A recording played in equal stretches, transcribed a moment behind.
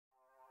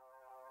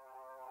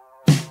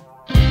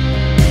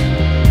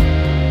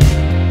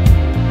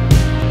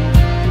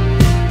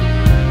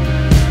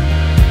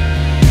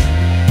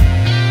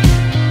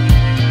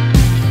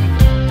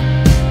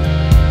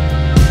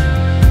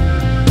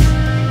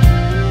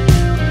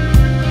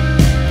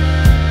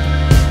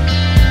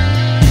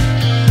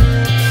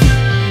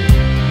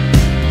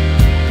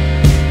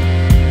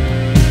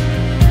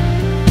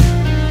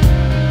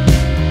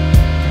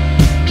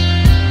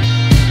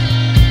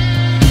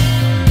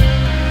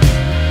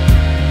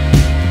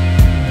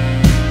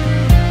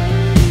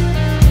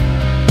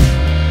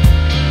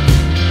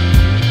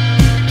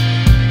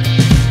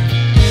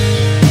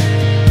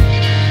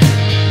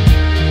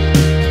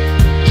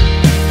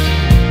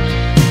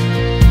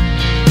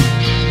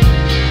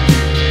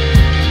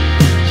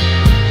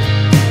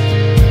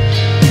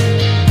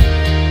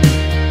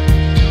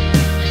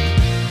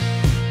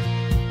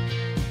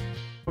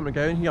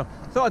down here.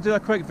 Thought I'd do a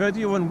quick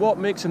video on what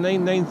makes a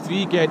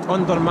 993 get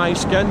under my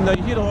skin. Now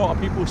you hear a lot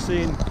of people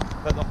saying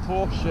that the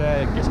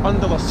Porsche gets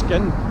under their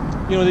skin.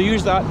 You know, they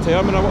use that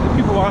term, and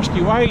people ask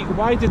you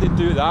why did it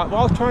do that?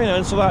 Well, I'll try and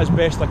answer that as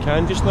best I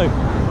can just now.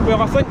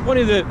 Well, I think one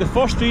of the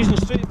first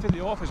reasons, straight to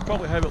the off, is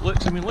probably how it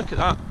looks. I mean, look at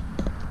that.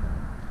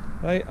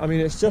 Right, I mean,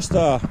 it's just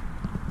a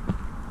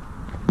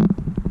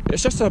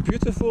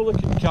beautiful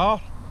looking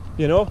car,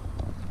 you know,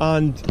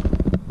 and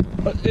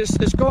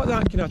it's got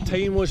that kind of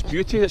timeless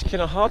beauty that's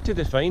kind of hard to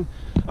define.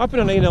 I've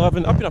been a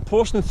 911, I've been a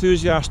Porsche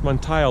enthusiast my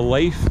entire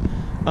life,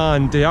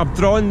 and I've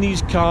drawn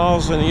these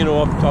cars, and you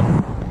know,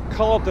 I've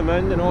coloured them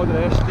in and all the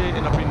rest of it,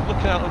 and I've been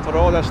looking at them for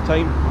all this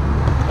time,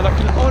 and I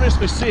can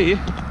honestly say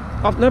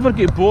I've never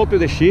get bored with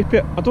the shape of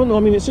it. I don't know,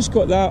 I mean, it's just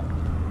got that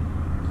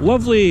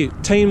lovely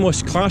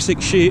timeless classic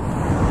shape.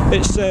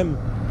 It's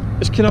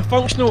kind of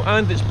functional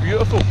and it's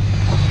beautiful,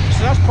 so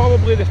that's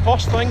probably the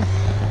first thing.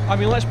 I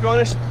mean, let's be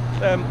honest,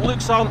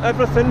 looks aren't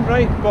everything,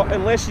 right? But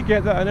unless you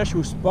get that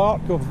initial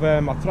spark of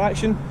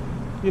attraction,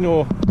 you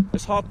know,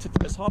 it's hard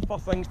for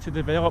things to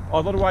develop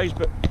otherwise.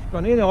 But for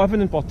an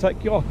 911 in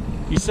particular,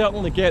 you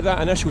certainly get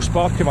that initial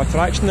spark of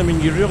attraction. I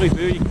mean, you really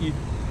do.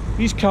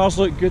 These cars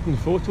look good in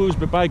photos,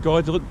 but by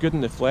God, they look good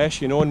in the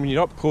flesh, you know. And when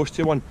you're up close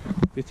to one,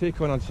 they take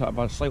on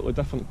a slightly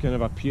different kind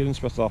of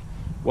appearance with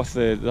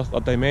their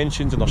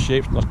dimensions and their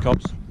shapes and their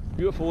curves.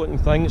 Beautiful looking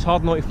thing. It's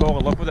hard not to fall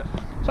in love with it.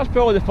 So that's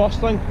probably the first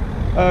thing.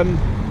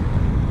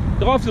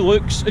 I love the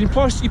looks, and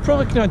plus you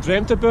probably kind of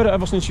dreamt about it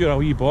ever since you were a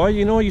wee boy,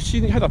 you know.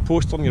 You had a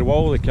poster on your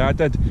wall like I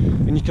did,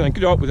 and you kind of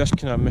grew up with this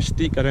kind of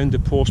mystique around the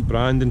Porsche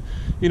brand, and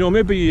you know,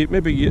 maybe it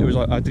was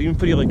a dream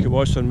for you like it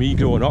was for me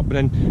growing up,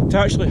 and then to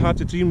actually have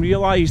the dream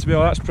realised,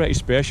 well, that's pretty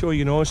special,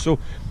 you know. So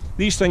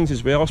these things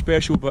as well are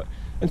special, but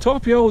on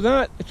top of all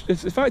that, the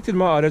fact of the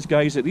matter is,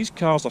 guys, that these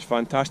cars are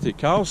fantastic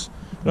cars,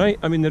 right?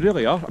 I mean, they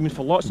really are. I mean,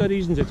 for lots of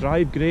reasons. They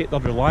drive great, they're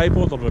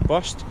reliable, they're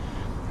robust,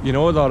 you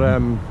know,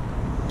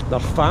 they're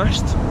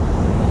fast,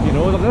 you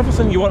know, they're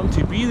everything you want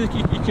them to be. You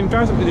can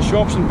drive them to the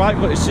shops and back,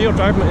 like I say, or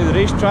drive them to the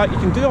racetrack. You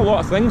can do a lot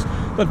of things.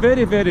 They're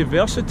very, very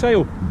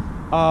versatile,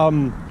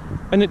 and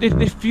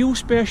they feel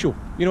special.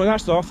 You know,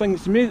 that's the other thing.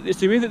 It's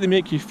the way that they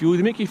make you feel.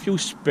 They make you feel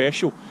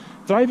special.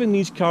 Driving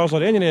these cars,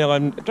 or any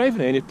 911,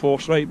 driving any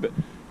Porsche, right? But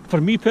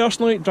for me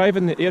personally,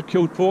 driving the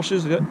air-cooled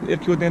Porsches, the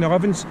air-cooled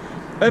 911s,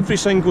 every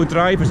single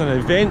drive is an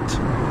event.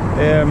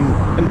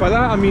 And by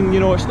that I mean, you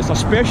know, it's a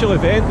special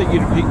event that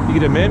you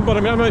remember. I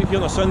mean, I'm out here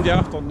on a Sunday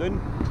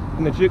afternoon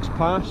in the Duke's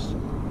Pass.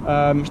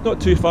 It's not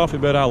too far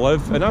from where I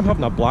live, and I'm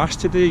having a blast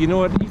today, you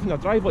know. Even a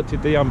drive like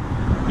today,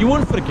 you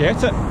won't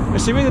forget it.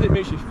 It's the way that it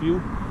makes you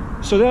feel.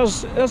 So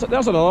there's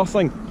another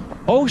thing.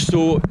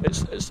 Also,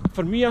 it's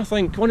for me, I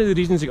think one of the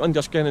reasons they get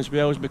under skin as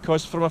well is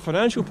because from a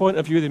financial point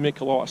of view they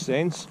make a lot of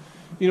sense.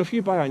 You know, if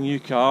you buy a new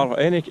car, or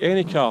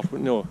any car, you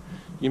know,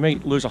 you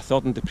might lose a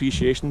third in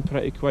depreciation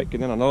pretty quick,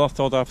 and then another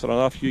third after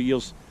another few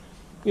years.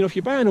 You know, if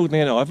you buy an old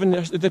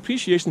 911, the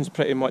depreciation's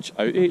pretty much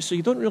out of it, so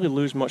you don't really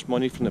lose much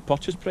money from the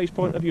purchase price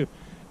point of view.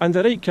 And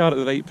the right car at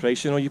the right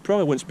price, you know, you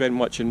probably won't spend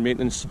much in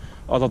maintenance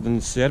other than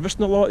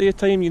servicing a lot of the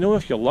time, you know,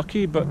 if you're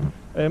lucky. But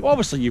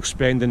obviously you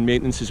spend in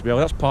maintenance as well,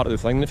 that's part of the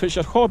thing. And if it's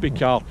your hobby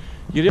car,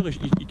 you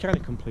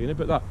can't complain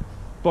about that.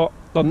 But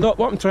they're not,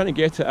 what I'm trying to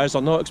get at is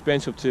they're not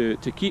expensive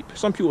to keep.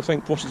 Some people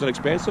think Porsches are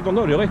expensive, they're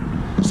not really.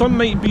 Some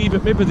might be,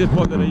 but maybe they've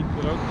bought the wrong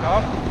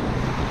car.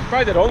 If you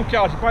buy the wrong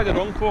car, if you buy the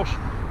wrong Porsche,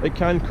 it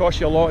can cost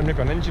you a lot, and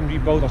maybe an engine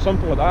rebuild or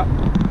something like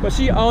that. But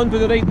see, armed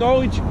with the right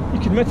knowledge, you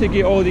can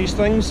mitigate all these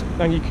things,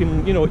 and you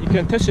can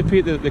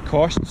anticipate the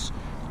costs.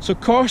 So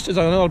cost is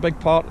another big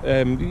part.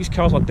 These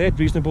cars are dead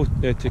reasonable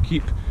to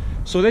keep.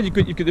 So then you've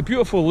got the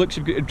beautiful looks,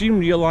 you've got the dream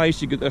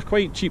realised, they're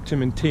quite cheap to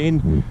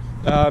maintain.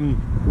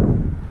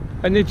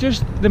 And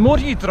the more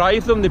you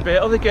drive them, the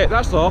better they get.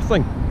 That's the other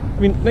thing.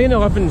 I mean,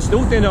 911s, the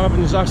old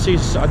 911s, I say,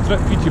 is a trip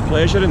for you to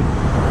pleasure, and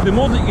the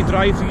more that you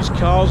drive these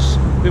cars,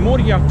 the more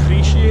you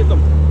appreciate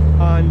them,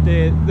 and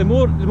the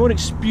more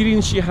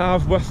experience you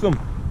have with them,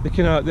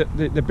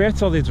 the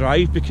better they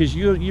drive, because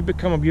you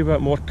become a wee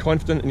bit more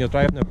confident in your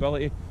driving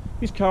ability.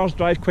 These cars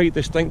drive quite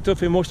distinctive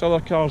from most other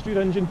cars. Rear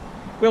engine,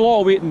 well, a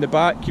lot of weight in the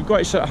back. You've got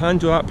to sort of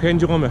handle that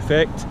pendulum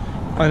effect,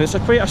 and it's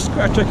quite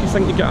a tricky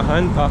thing to get a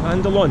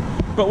handle on.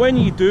 But when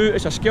you do,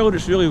 it's a skill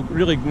that's really,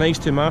 really nice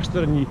to master,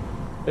 and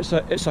it's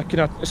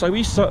a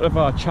wee sort of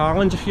a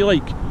challenge, if you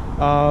like.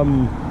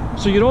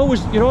 So you're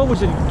always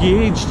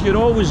engaged, you're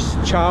always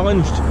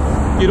challenged,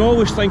 you're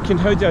always thinking,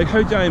 how do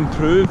I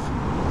improve?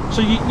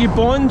 So you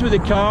bond with the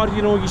car,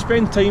 you know, you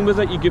spend time with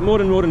it, you get more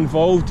and more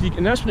involved,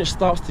 and that's when it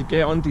starts to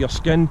get under your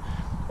skin,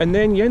 and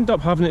then you end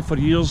up having it for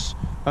years,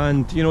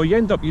 and you know,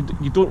 you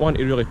don't want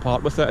to really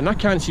part with it. And I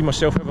can't see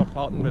myself ever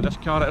parting with this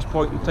car at this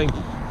point in time.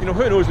 You know,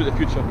 who knows what the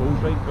future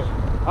holds, right? But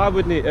I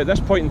wouldn't, at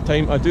this point in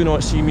time, I do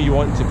not see me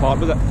wanting to part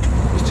with it.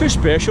 It's too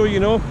special, you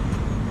know.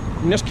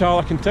 And this car,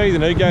 I can tell you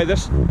now, guy,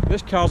 this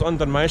car's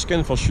under my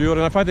skin for sure,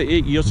 and I've had it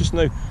 8 years just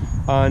now,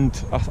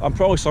 and I'm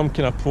probably some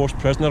kind of Porsche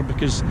prisoner,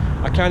 because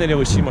I can't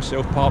really see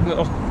myself parting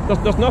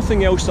it. There's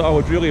nothing else that I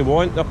would really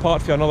want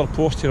apart from another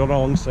Porsche to run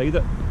alongside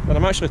it, and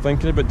I'm actually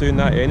thinking about doing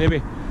that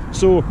anyway.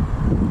 So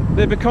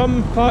they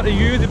become part of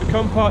you, they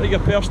become part of your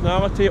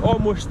personality.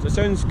 Almost, it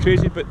sounds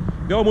crazy, but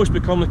they almost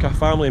become like a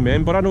family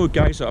member. I know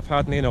guys that have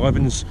had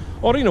 911s,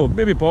 or you know,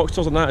 maybe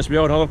Boxsters and that as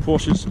well, and other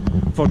Porsches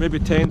for maybe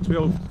 10,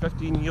 12,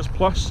 15 years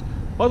plus.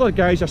 Other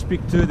guys I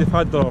speak to, they've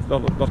had their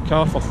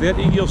car for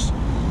 30 years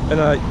and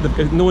they've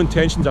got no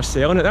intentions of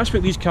selling it. That's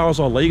what these cars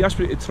are like. That's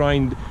what they try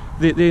and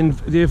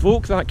they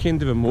evoke that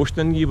kind of emotion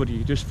in you where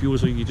you just feel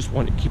as though you just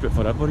want to keep it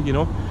forever, you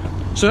know.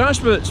 So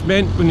that's what it's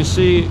meant when you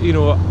say, you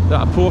know,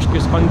 that a Porsche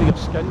gets under your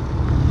skin.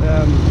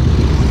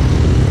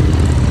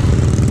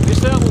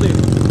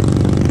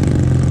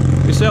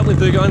 They certainly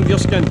do get under your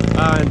skin,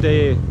 and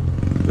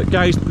but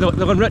guys,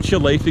 they'll enrich your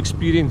life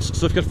experience.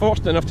 So if you're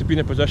fortunate enough to be in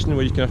a position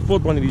where you can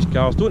afford one of these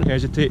cars, don't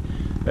hesitate.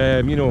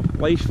 You know,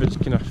 life is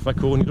kind of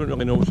fickle and you don't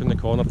really know what's in the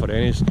corner for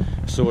any.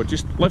 So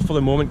just live for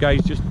the moment,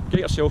 guys. Just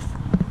get yourself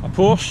a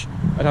Porsche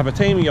and have a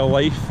time of your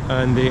life,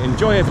 and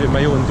enjoy every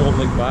mile and don't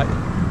look back.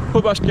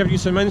 Hope that's given you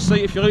some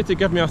insight. If you'd like to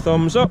give me a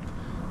thumbs up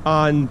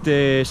and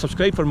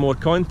subscribe for more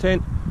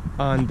content,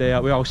 and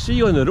well, I'll see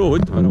you on the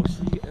road, and I'll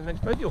see you in the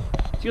next video.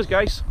 Cheers,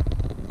 guys.